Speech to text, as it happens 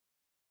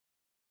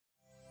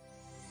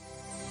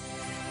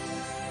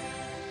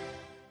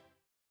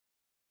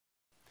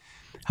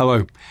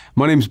Hello,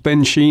 my name's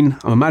Ben Sheen.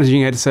 I'm a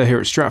managing editor here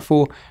at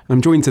Stratfor, and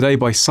I'm joined today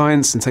by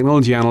science and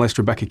technology analyst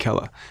Rebecca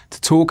Keller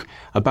to talk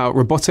about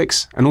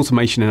robotics and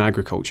automation in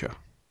agriculture.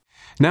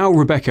 Now,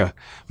 Rebecca,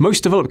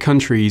 most developed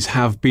countries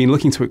have been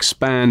looking to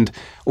expand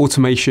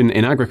automation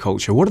in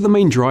agriculture. What are the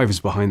main drivers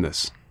behind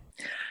this?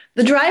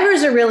 The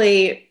drivers are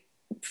really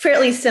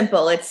fairly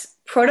simple. It's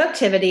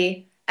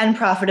productivity and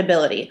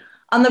profitability.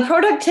 On the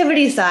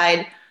productivity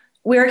side,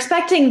 we're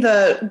expecting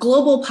the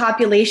global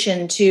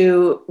population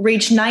to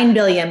reach 9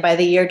 billion by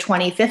the year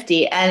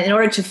 2050. And in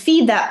order to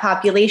feed that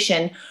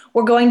population,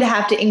 we're going to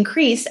have to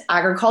increase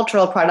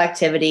agricultural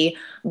productivity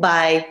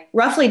by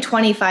roughly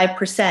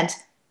 25%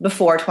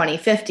 before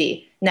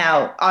 2050.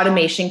 Now,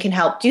 automation can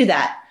help do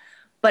that.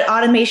 But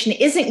automation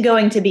isn't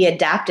going to be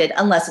adapted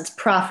unless it's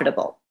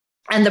profitable.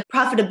 And the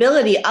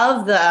profitability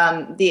of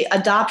the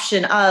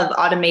adoption of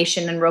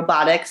automation and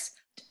robotics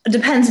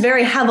depends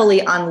very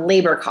heavily on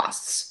labor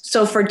costs.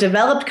 So for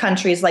developed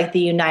countries like the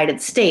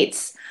United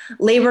States,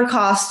 labor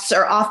costs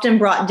are often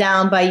brought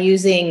down by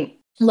using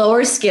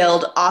lower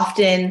skilled,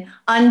 often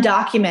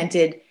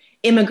undocumented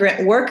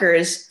immigrant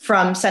workers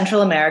from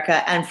Central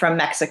America and from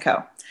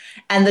Mexico.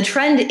 And the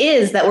trend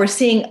is that we're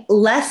seeing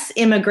less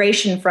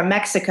immigration from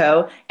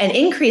Mexico and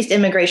increased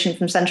immigration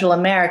from Central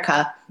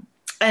America,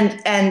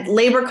 and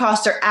labor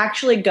costs are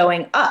actually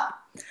going up.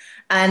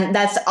 And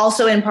that's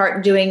also in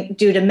part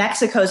due to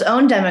Mexico's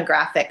own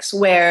demographics,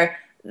 where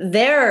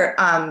their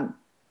own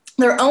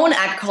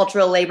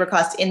agricultural labor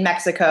costs in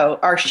Mexico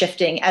are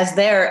shifting as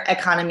their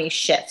economy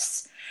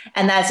shifts.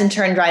 And that's in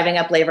turn driving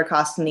up labor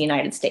costs in the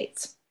United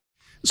States.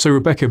 So,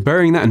 Rebecca,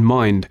 bearing that in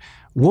mind,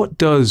 what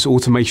does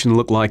automation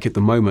look like at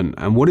the moment,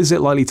 and what is it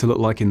likely to look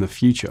like in the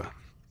future?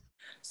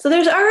 So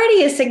there's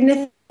already a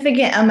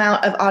significant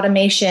amount of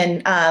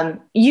automation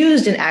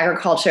used in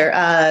agriculture.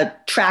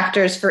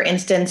 Tractors, for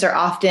instance, are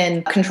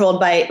often controlled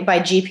by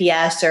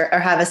GPS or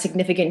have a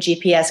significant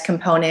GPS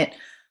component.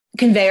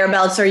 Conveyor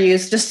belts are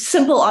used, just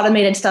simple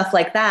automated stuff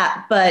like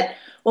that. But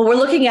what we're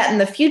looking at in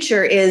the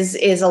future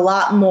is a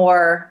lot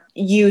more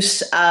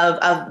use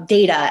of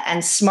data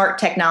and smart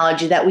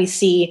technology that we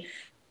see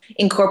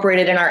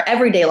incorporated in our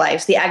everyday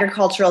lives. The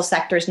agricultural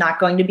sector is not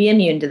going to be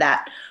immune to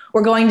that.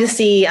 We're going to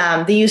see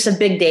the use of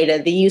big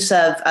data, the use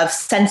of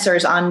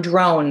sensors on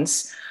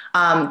drones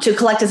to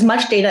collect as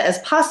much data as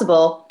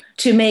possible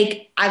to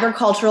make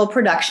agricultural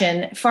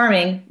production,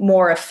 farming,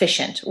 more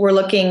efficient. We're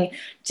looking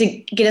to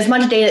get as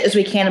much data as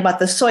we can about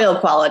the soil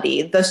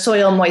quality, the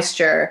soil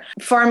moisture,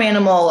 farm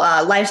animal,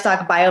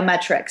 livestock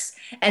biometrics.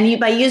 And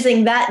by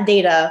using that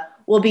data,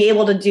 we'll be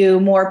able to do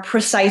more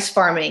precise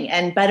farming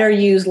and better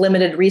use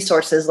limited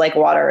resources like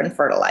water and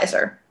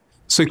fertilizer.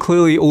 So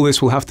clearly all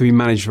this will have to be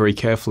managed very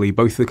carefully,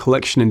 both the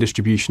collection and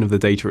distribution of the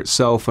data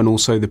itself and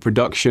also the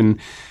production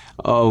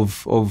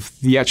of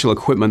the actual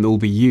equipment that will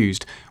be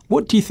used.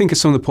 What do you think are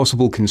some of the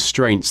possible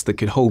constraints that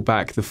could hold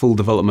back the full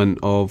development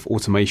of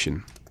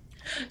automation?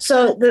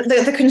 So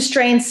the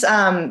constraints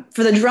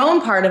for the drone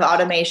part of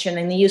automation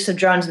and the use of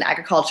drones in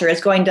agriculture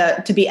is going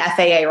to be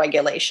FAA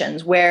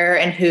regulations. Where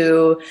and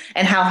who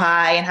and how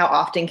high and how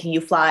often can you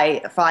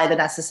fly the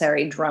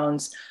necessary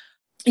drones?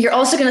 You're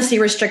also going to see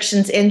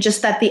restrictions in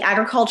just that the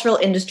agricultural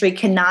industry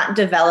cannot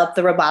develop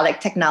the robotic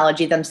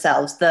technology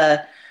themselves.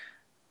 The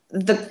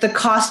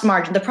cost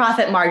margin, the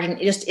profit margin,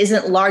 it just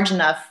isn't large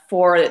enough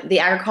for the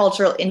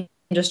agricultural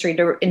industry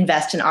to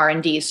invest in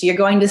R&D. So you're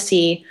going to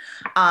see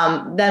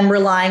them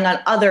relying on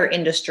other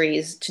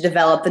industries to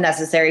develop the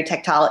necessary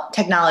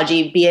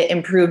technology, be it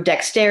improved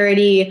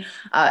dexterity,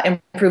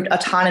 improved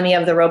autonomy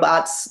of the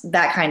robots,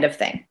 that kind of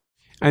thing.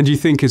 And do you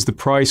think as the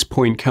price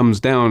point comes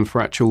down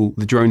for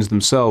the drones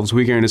themselves,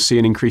 we're going to see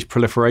an increased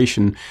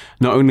proliferation,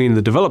 not only in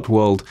the developed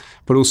world,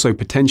 but also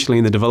potentially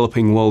in the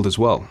developing world as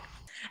well?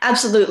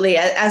 Absolutely.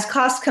 As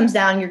cost comes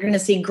down, you're going to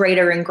see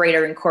greater and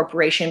greater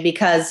incorporation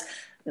because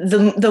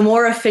the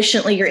more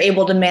efficiently you're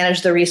able to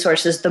manage the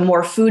resources, the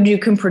more food you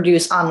can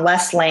produce on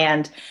less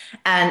land,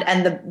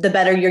 and the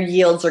better your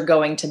yields are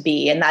going to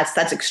be. And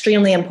that's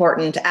extremely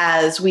important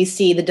as we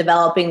see the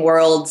developing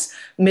world's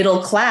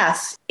middle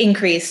class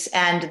increase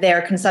and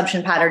their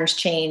consumption patterns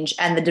change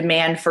and the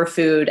demand for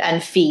food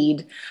and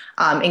feed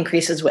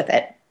increases with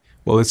it.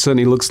 Well, it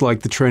certainly looks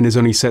like the trend is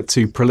only set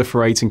to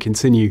proliferate and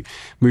continue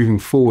moving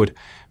forward.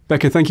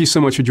 Becca, thank you so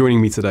much for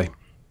joining me today.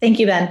 Thank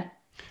you, Ben.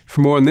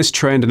 For more on this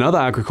trend and other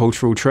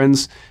agricultural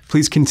trends,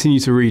 please continue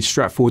to read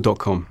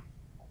stratfor.com.